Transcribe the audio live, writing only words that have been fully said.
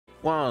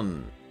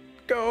1,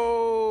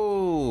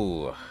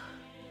 go!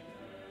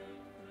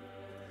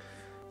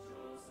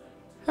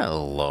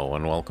 Hello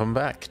and welcome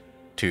back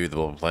to the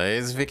Bob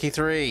Plays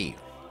VIC3.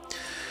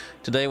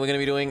 Today we're going to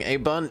be doing a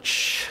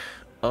bunch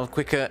of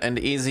quicker and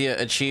easier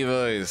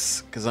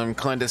achievos, because I'm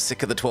kind of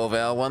sick of the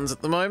 12-hour ones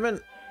at the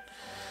moment.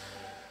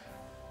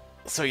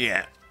 So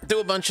yeah, do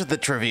a bunch of the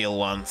trivial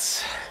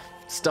ones.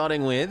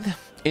 Starting with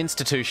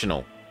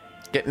institutional.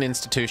 Get an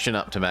institution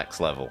up to max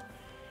level.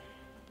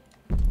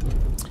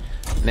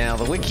 Now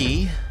the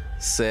wiki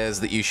says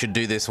that you should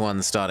do this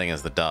one starting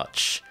as the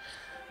Dutch,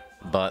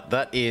 but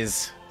that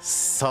is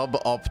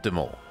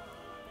suboptimal,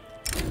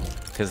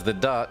 because the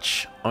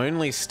Dutch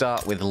only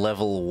start with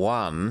level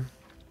 1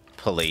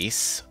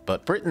 police,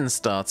 but Britain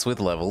starts with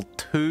level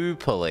 2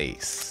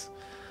 police.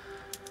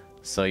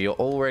 So you're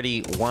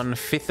already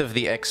 1/5 of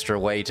the extra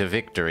way to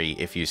victory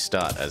if you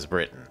start as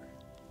Britain.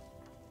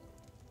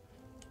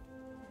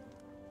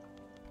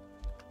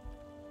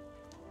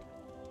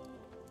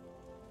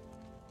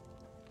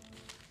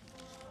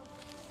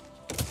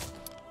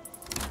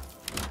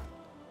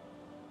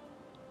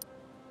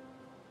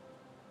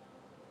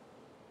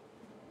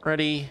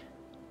 Ready,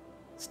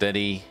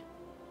 steady,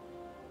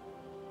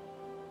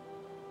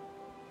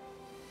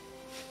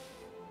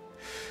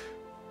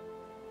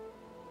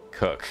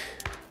 cook.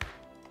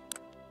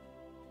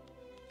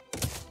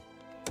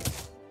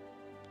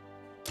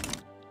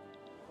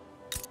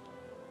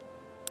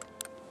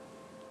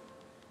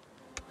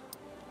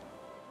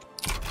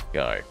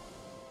 Go.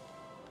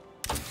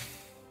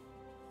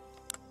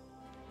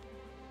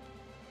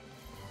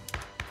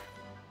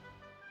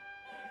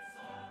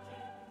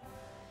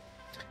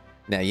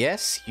 Now,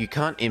 yes, you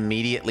can't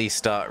immediately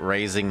start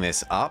raising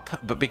this up,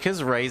 but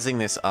because raising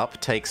this up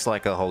takes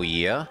like a whole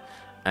year,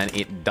 and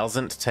it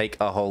doesn't take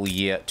a whole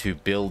year to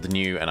build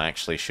new, and I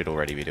actually should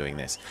already be doing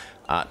this,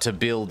 to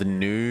build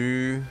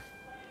new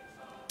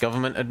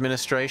government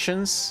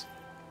administrations,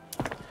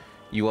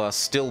 you are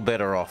still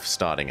better off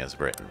starting as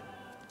Britain.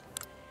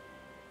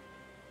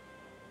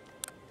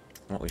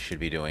 What we should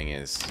be doing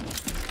is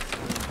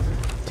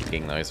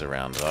ticking those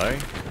around, though.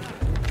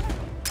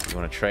 You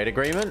want a trade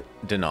agreement?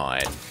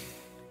 Denied.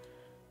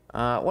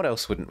 What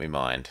else wouldn't we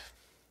mind?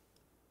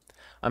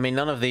 I mean,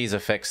 none of these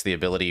affects the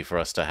ability for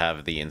us to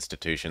have the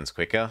institutions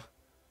quicker,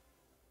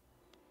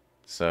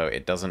 so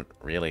it doesn't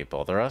really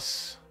bother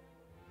us.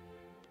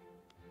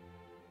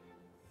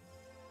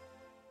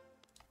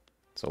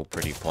 It's all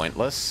pretty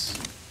pointless.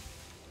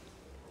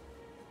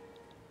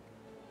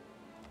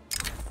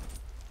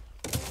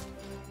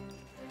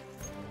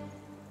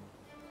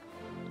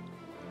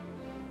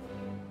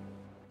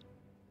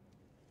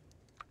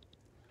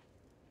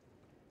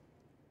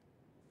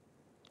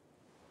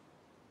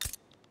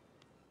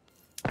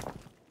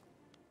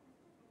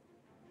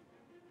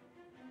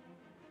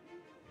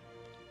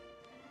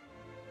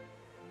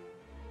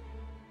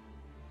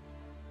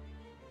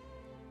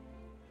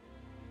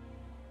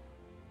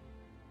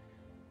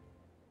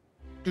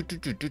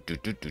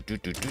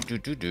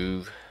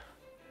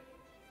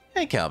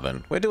 Hey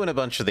Calvin, we're doing a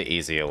bunch of the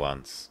easier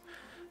ones.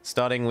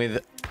 Starting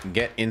with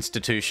get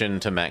institution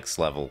to max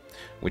level,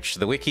 which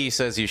the wiki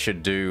says you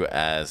should do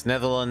as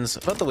Netherlands,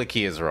 but the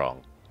wiki is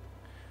wrong.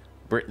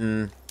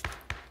 Britain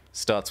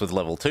starts with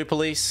level 2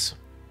 police,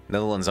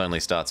 Netherlands only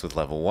starts with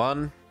level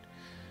 1,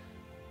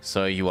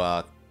 so you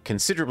are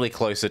considerably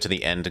closer to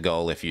the end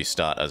goal if you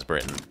start as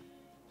Britain.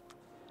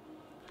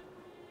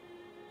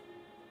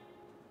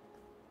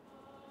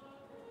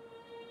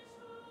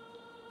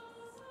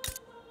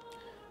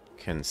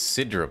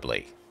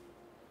 Considerably.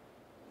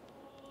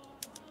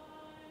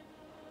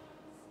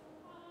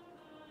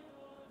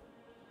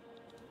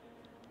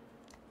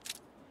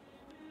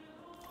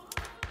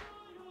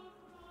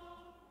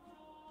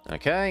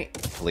 Okay,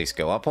 police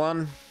go up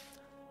 1.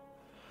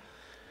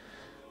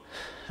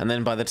 And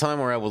then by the time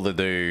we're able to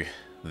do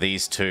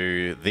these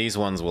two, these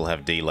ones will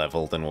have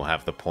D-leveled and will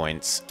have the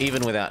points,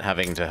 even without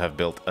having to have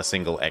built a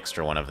single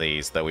extra one of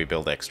these, though we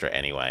build extra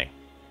anyway.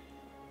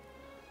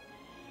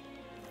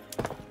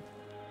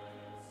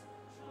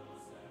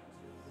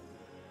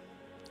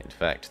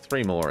 In fact,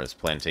 3 more is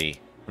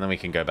plenty, and then we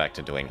can go back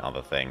to doing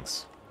other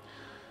things.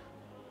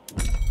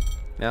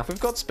 Now, if we've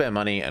got spare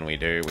money, and we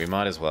do, we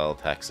might as well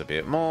tax a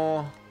bit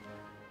more.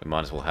 We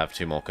might as well have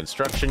 2 more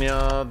construction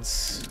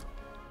yards.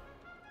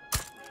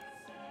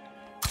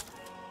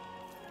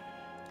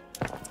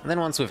 And then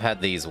once we've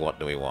had these, what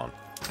do we want?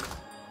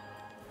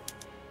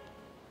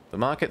 The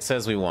market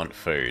says we want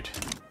food.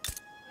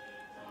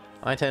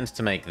 I tend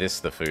to make this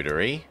the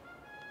foodery.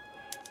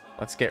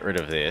 Let's get rid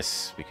of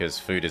this, because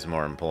food is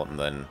more important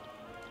than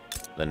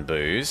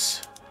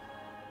booze.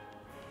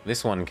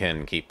 This one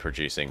can keep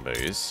producing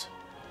booze.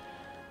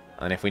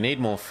 And if we need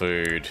more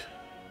food...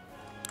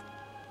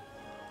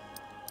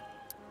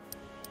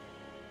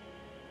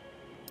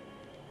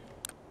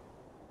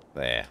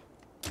 There.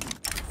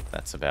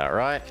 That's about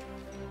right.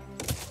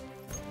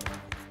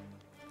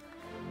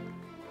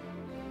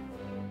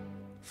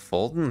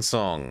 Fulton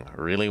Song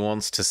really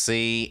wants to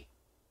see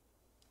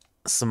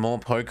some more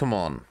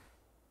Pokemon.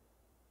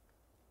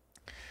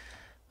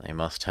 They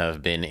must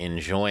have been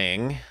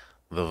enjoying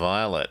the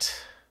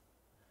Violet.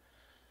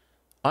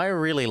 I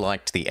really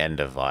liked the end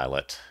of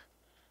Violet.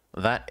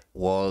 That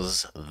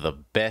was the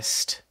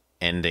best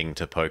ending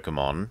to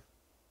Pokemon,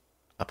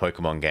 a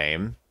Pokemon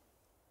game,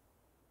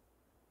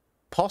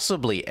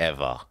 possibly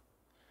ever.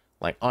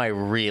 Like, I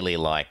really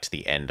liked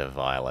the end of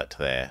Violet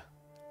there.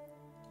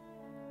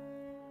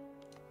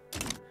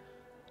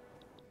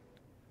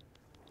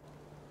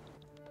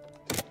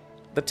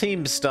 The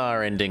Team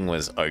Star ending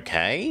was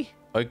okay.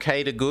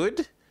 Okay to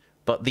good.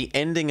 But the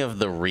ending of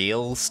the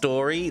real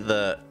story,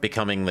 the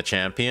becoming the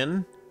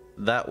champion,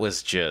 that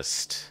was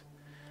just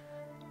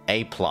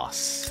A+.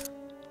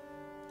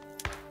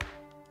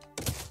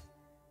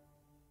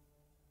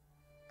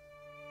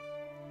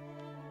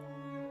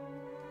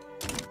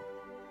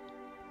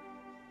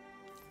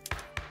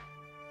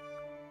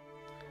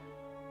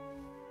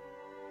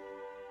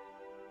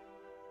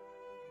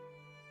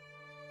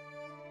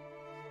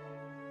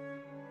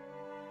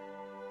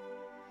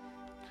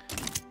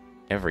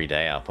 Every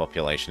day our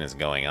population is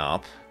going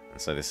up,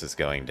 and so this is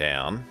going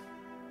down.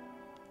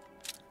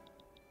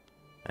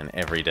 And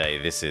every day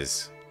this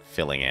is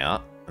filling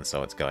out, and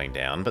so it's going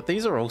down. But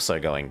these are also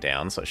going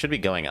down, so it should be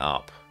going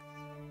up.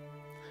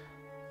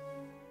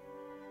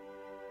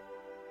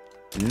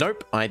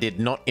 Nope, I did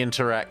not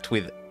interact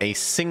with a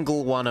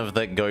single one of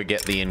the go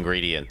get the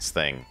ingredients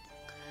thing.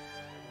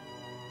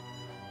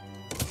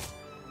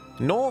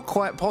 Nor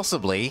quite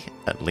possibly,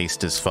 at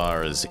least as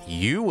far as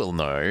you will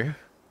know,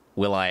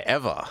 will I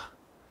ever.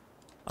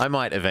 I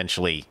might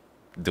eventually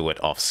do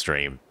it off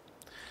stream.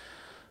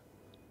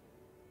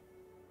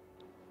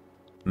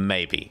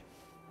 Maybe.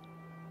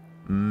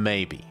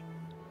 Maybe.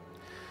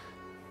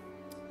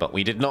 But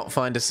we did not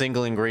find a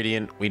single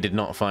ingredient. We did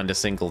not find a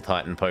single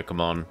Titan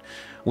Pokemon.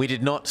 We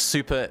did not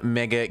Super,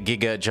 Mega,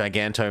 Giga,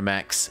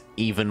 Gigantamax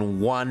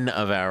even one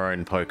of our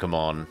own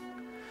Pokemon.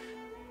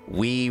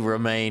 We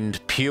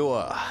remained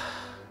pure.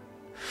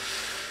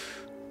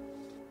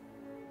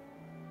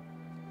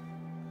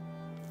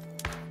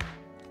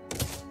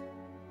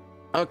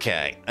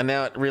 Okay, and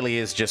now it really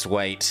is just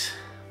wait.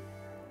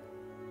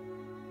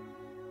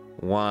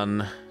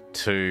 1,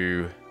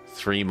 2,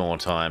 3 more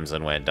times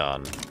and we're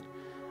done.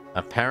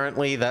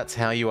 Apparently that's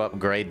how you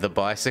upgrade the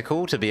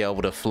bicycle to be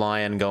able to fly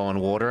and go on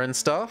water and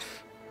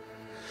stuff.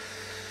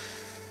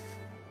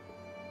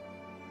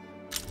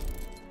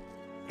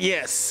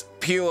 Yes,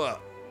 pure.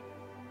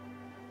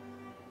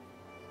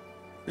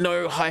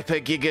 No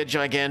Hyper Giga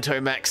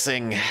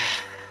Gigantamaxing.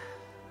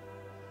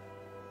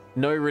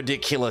 No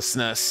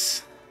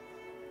ridiculousness.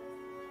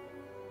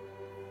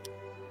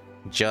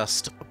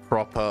 Just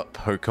proper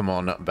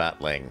Pokemon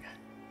battling.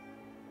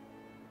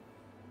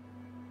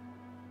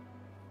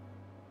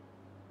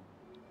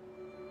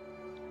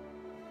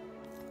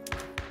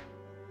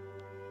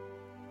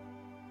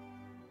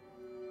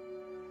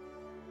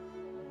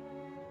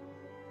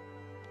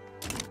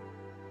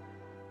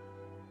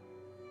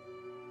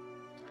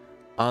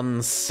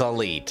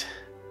 Unsullied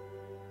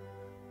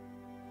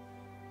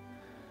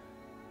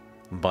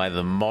by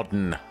the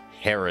modern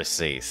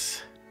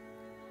heresies.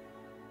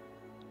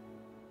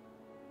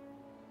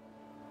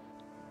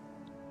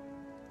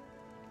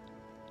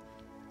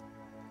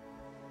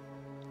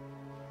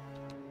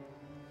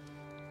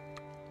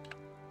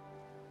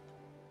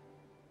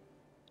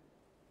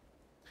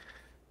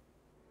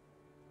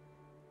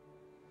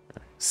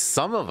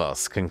 Some of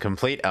us can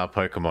complete our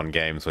Pokemon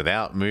games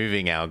without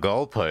moving our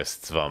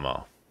goalposts,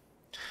 Vommer.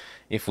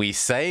 If we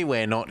say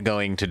we're not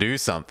going to do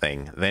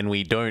something, then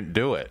we don't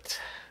do it.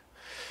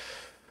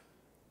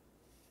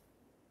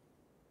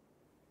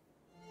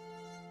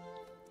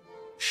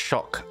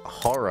 Shock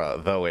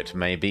horror though it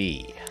may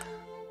be.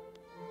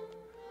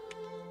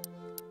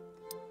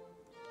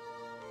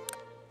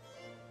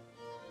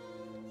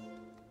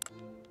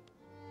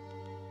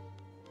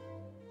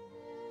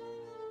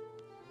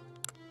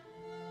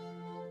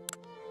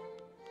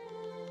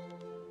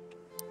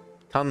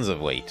 Tons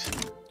of wheat.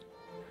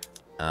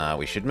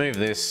 We should move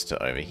this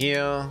to over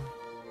here.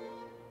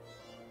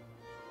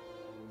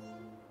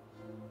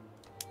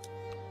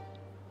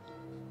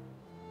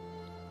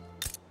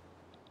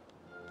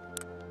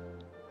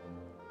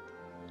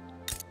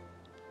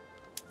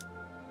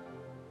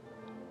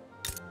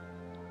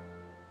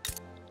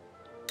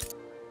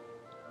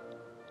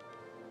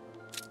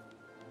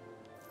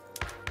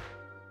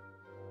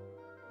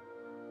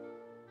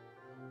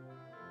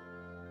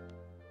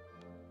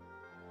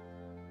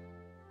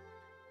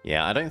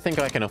 Yeah, I don't think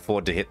I can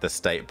afford to hit the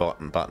state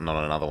button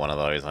on another one of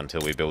those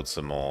until we build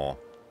some more.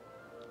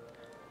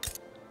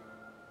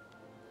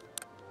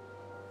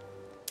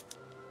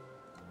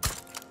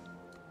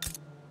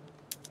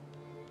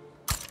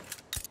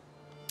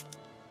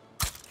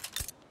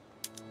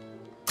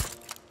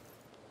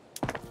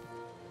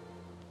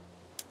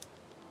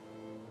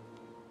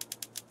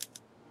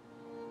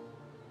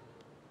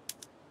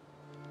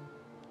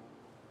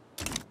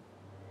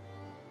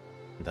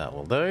 That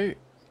will do.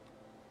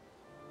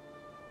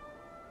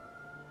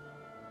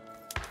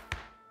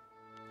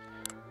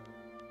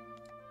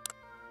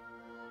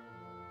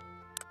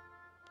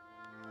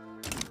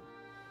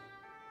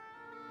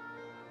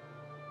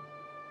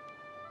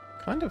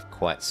 Kind of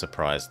quite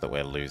surprised that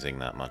we're losing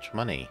that much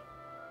money.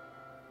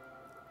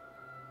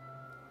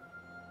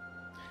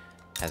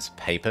 Has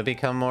paper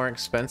become more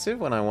expensive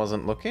when I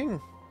wasn't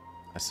looking?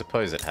 I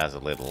suppose it has a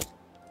little.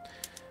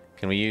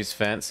 Can we use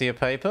fancier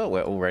paper?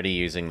 We're already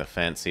using the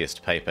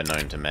fanciest paper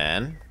known to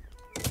man.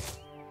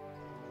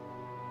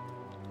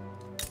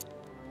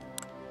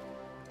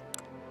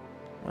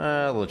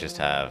 Well, we'll just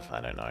have,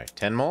 I don't know,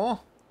 10 more?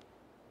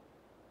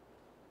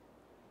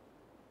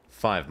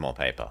 5 more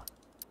paper.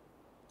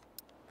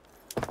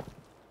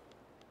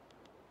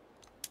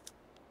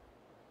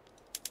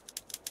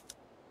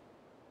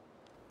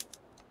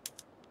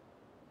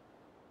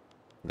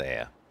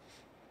 There.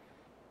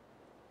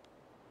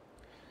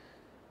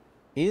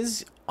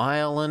 Is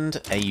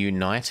Ireland a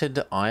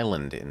united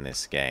island in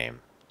this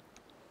game?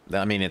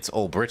 I mean, it's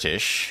all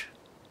British.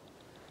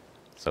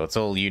 So it's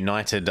all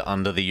united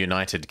under the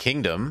United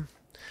Kingdom.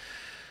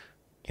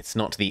 It's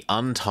not the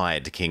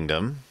untied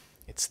kingdom.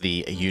 It's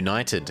the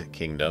United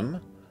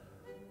Kingdom.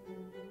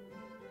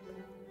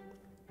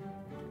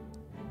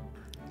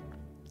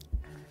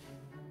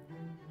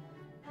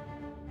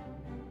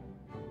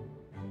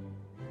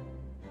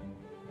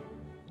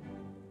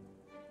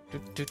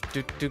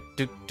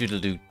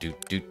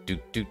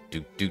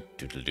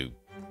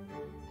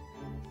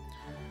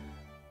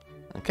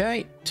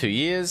 Okay, 2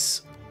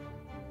 years.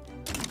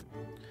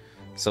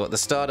 So at the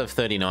start of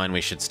 39,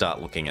 we should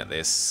start looking at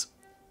this.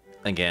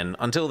 Again,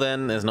 until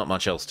then, there's not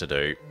much else to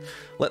do.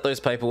 Let those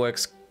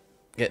paperworks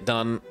get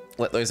done.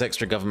 Let those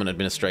extra government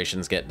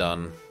administrations get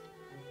done.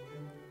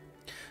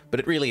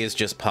 But it really is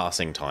just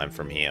passing time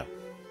from here.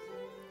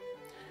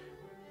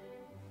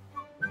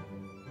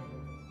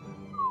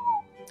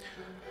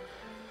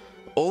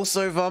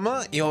 Also,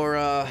 Vummer,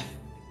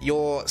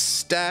 your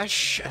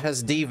stash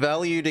has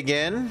devalued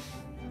again.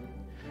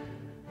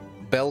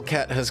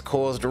 Bellcat has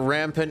caused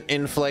rampant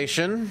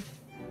inflation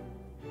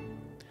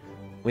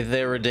with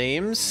their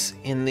redeems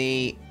in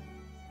the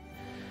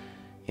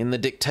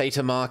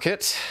dictator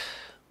market.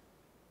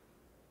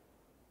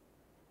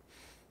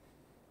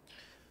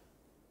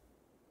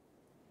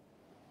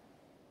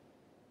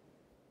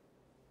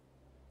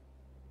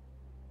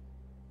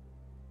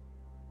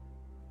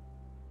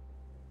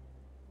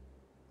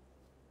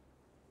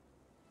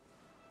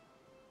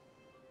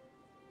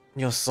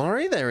 You're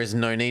sorry? There is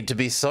no need to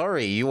be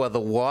sorry. You are the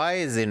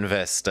wise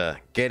investor,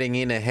 getting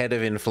in ahead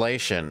of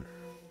inflation.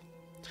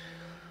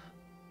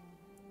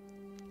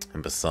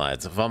 And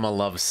besides, Vummer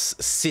loves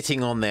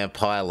sitting on their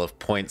pile of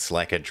points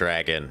like a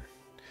dragon,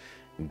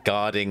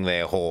 guarding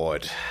their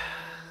hoard.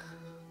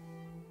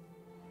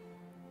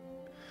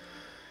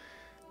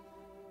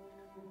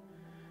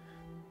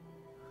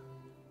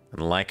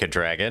 And like a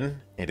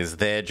dragon, it is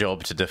their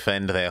job to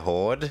defend their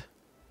hoard.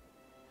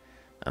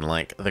 And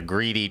like the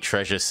greedy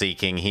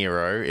treasure-seeking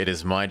hero, it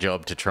is my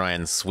job to try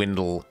and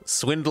swindle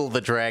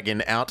the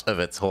dragon out of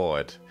its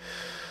hoard.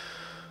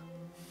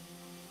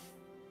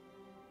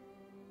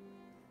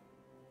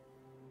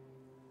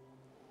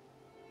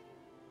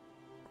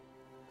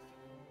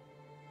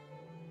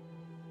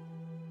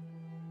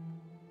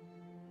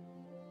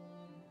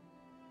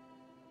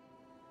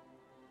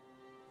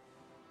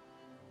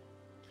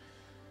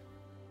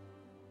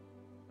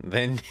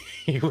 Then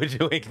you were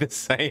doing the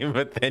same,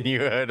 but then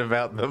you heard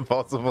about the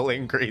possible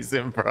increase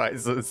in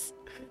prices.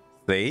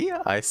 See?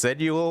 I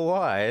said you were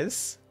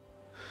wise.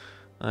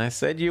 I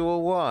said you were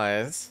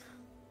wise.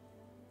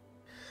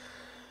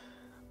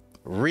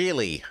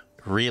 Really,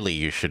 really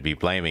you should be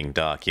blaming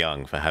Dark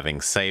Young for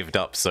having saved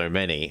up so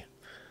many.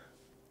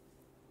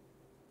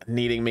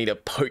 Needing me to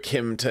poke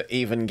him to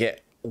even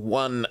get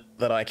one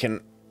that I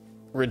can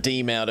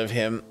redeem out of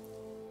him.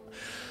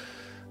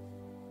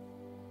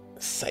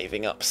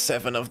 Saving up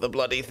 7 of the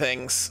bloody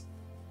things.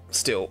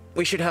 Still,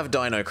 we should have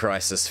Dino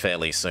Crisis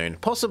fairly soon.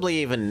 Possibly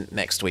even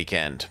next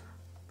weekend.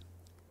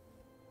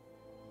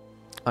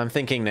 I'm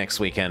thinking next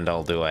weekend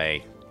I'll do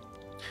a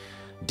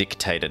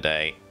Dictator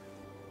Day.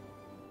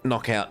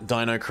 Knock out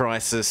Dino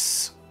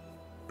Crisis.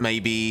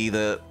 Maybe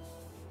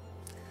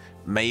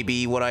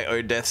what I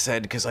owe Death's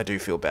Head, because I do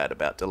feel bad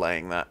about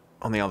delaying that.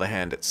 On the other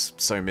hand, it's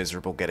so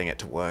miserable getting it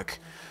to work.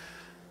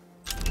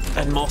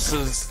 And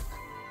Mosses.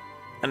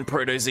 And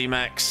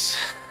Proto-Z-Max.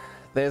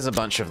 There's a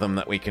bunch of them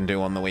that we can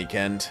do on the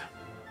weekend.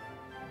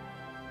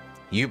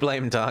 You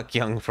blame Dark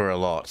Young for a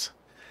lot.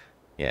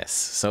 Yes,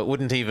 so it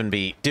wouldn't even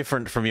be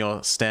different from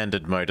your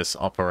standard modus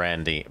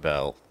operandi,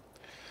 Bell.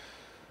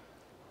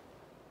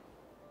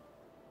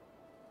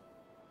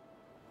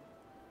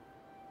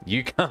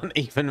 You can't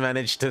even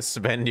manage to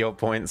spend your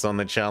points on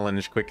the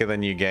challenge quicker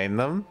than you gain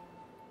them?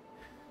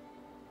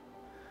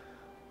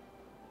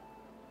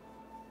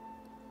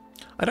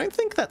 I don't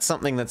think that's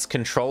something that's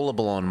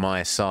controllable on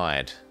my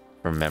side,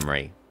 from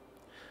memory.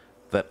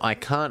 That I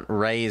can't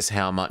raise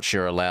how much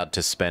you're allowed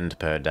to spend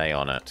per day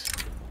on it.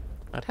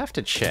 I'd have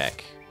to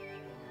check.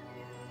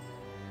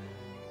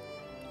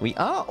 We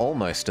are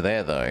almost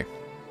there, though.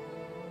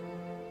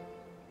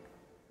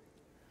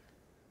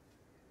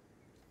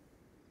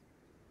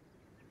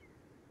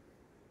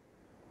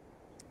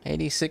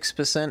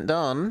 "86%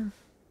 done."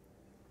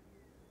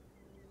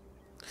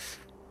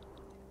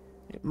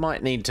 It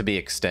might need to be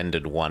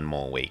extended one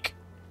more week.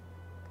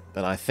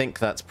 But I think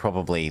that's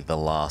probably the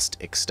last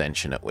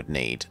extension it would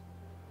need.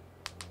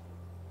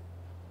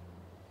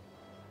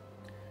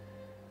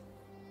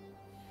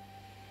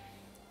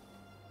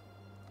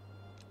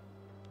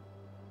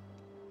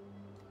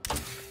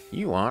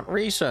 You aren't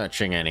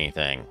researching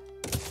anything.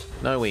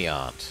 No, we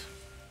aren't.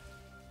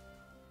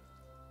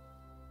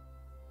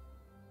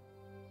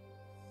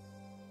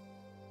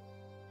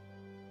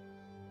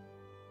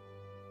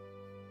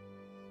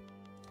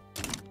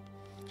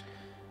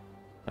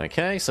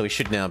 Okay, so we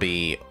should now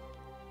be...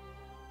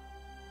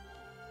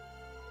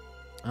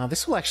 Oh,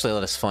 this will actually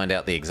let us find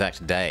out the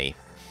exact day.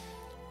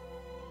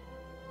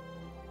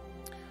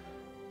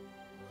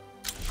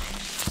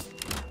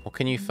 Or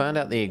can you find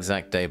out the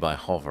exact day by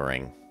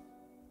hovering?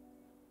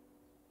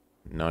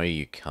 No,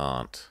 you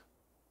can't.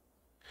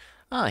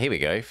 Ah, here we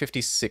go.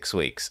 56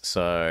 weeks.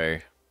 So...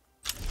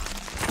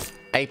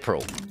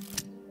 April.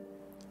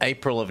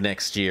 April of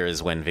next year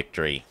is when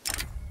victory...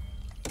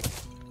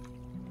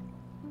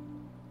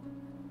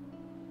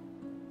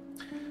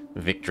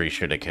 Victory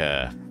should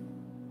occur.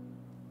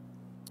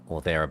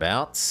 Or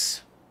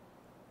thereabouts.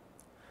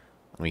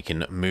 We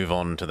can move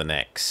on to the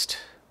next.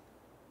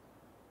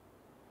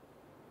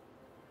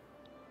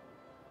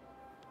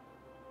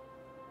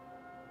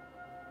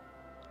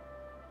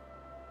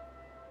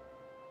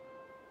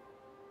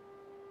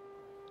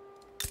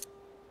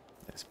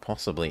 There's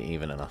possibly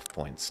even enough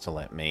points to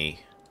let me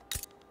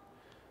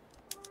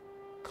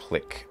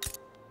click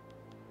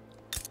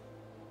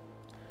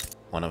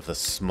one of the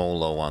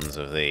smaller ones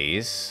of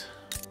these.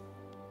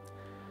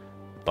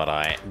 But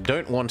I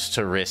don't want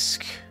to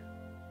risk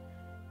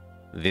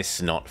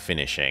this not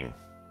finishing.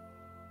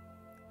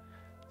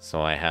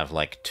 So I have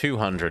like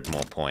 200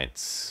 more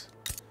points.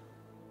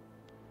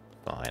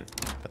 Fine.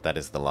 But that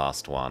is the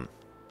last one.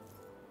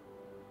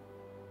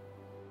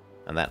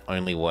 And that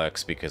only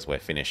works because we're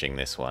finishing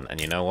this one. And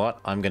you know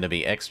what? I'm going to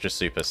be extra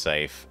super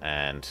safe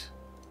and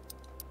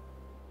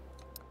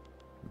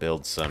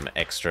build some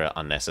extra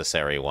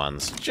unnecessary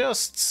ones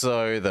just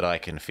so that I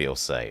can feel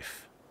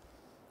safe.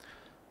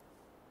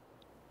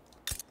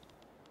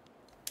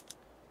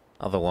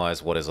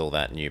 Otherwise, what is all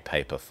that new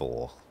paper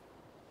for?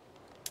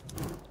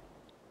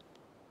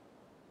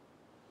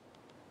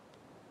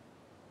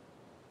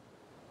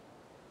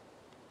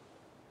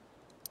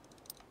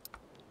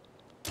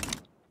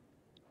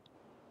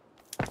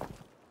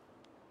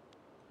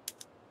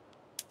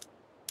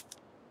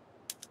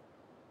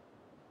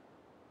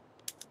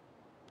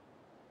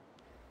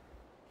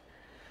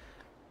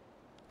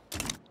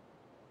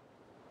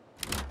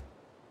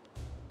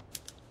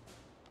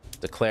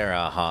 Declare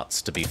our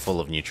hearts to be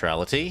full of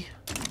neutrality.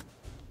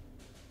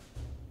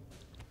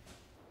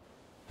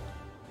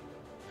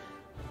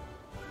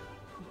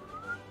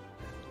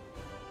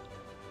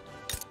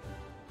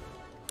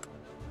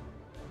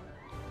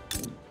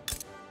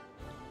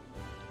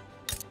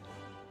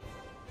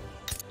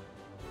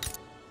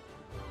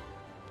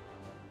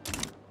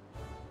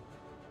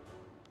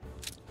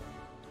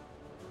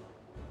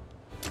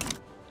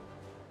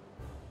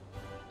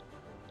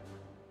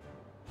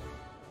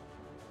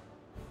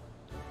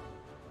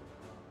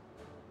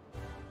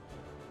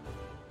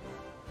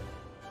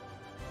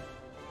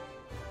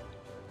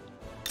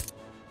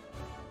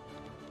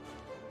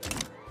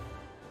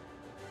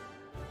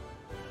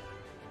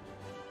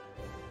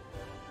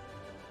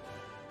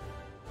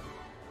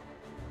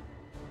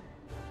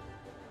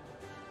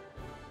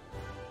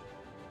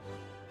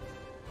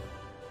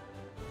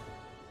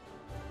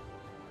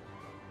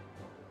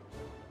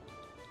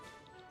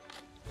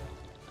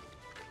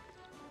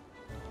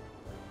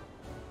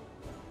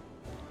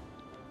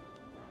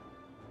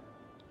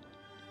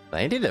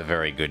 They did a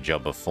very good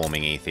job of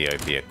forming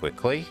Ethiopia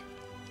quickly.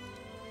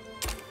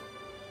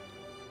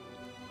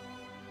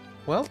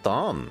 Well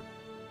done.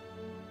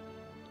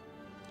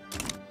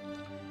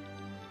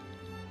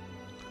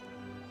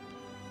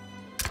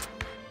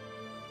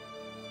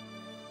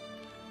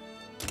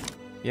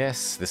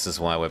 Yes, this is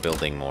why we're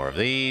building more of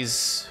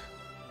these.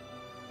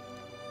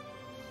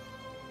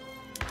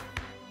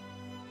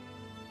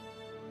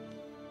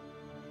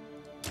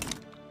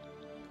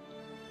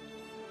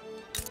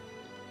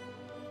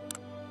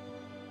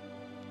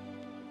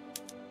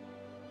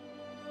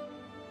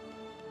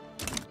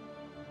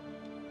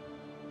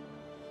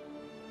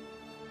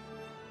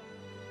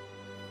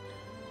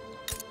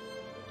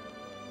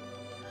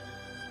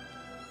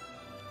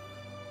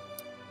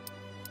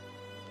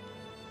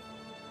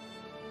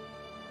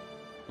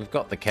 We've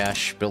got the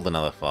cash, build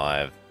another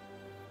 5.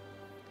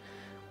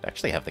 We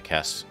actually have the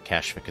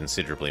cash for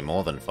considerably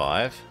more than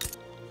 5.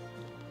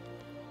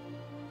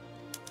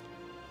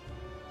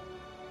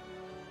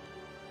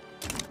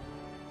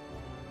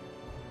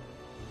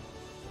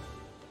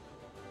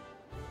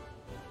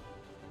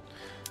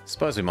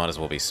 Suppose we might as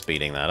well be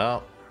speeding that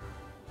up.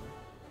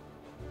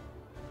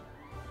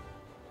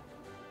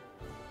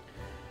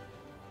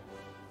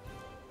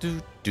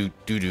 Do do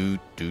do do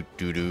do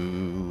do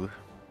do.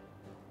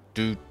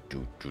 Do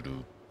do do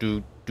do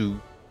do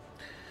do.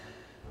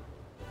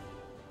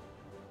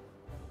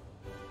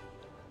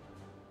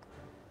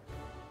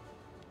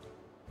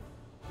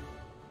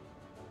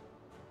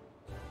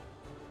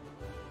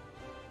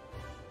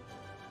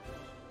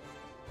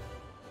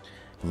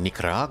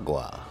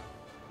 Nicaragua.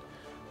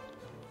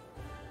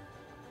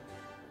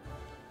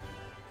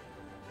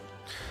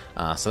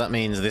 So that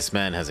means this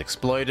man has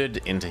exploded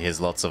into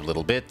his lots of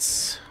little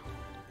bits.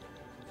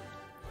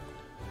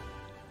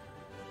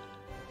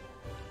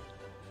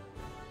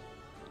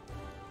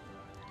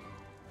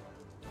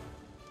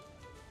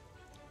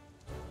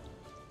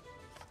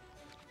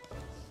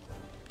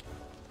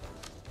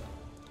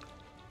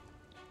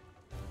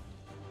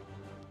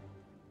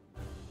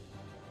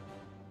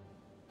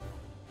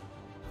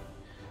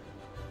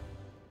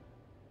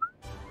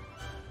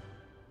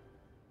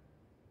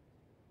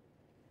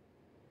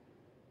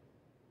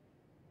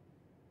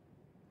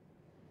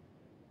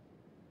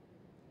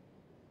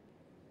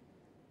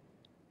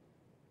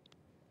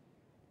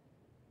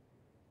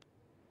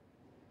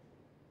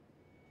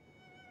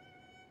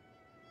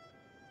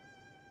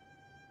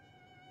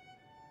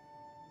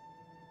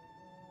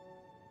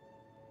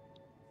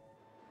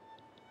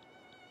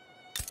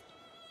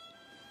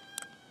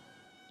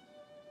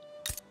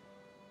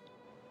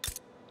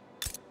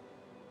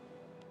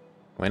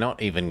 We're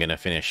not even going to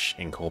finish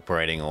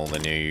incorporating all the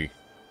new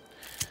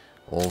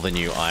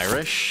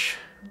Irish.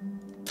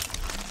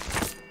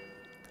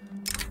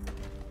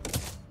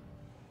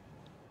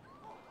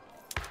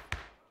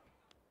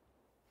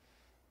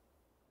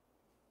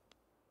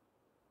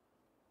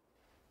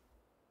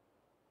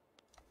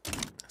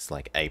 It's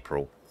like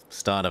April,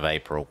 start of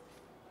April.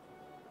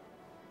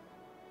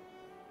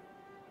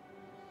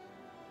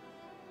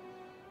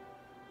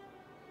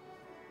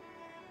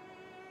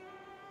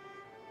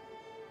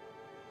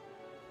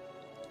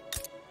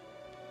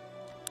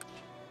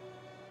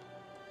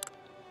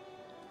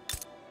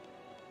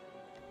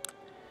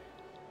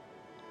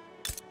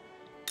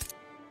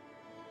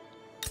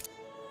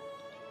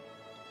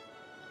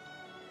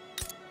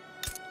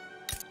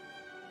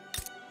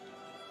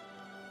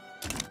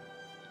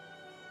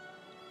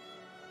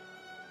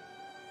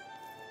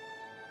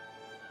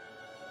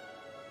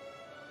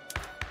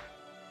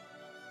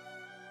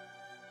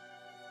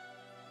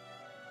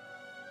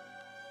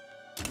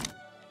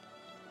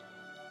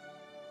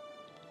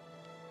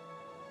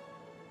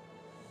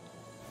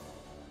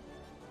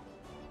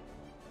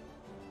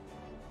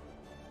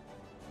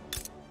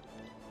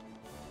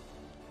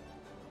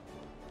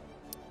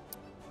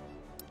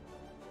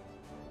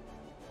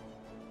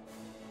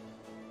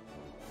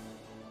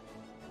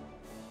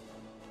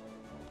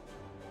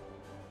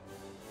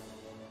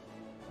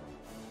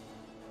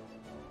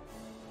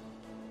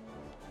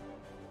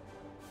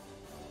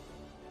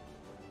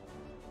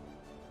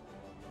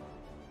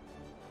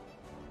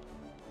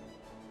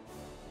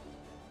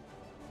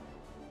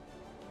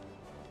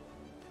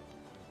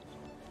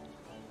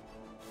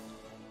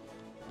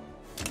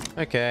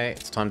 Okay,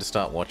 it's time to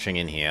start watching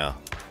in here.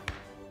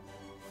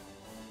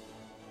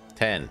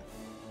 10,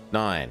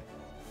 9,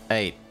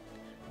 8,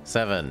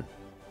 7,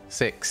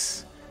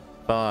 6,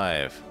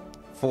 5,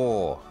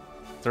 4,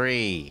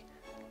 3,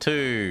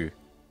 2,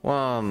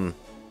 1,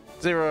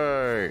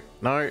 0.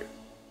 No.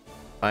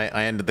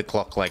 I ended the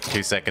clock like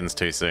 2 seconds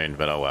too soon,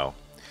 but oh well.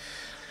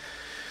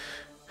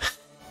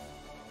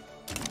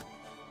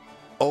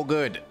 All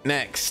good.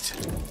 Next.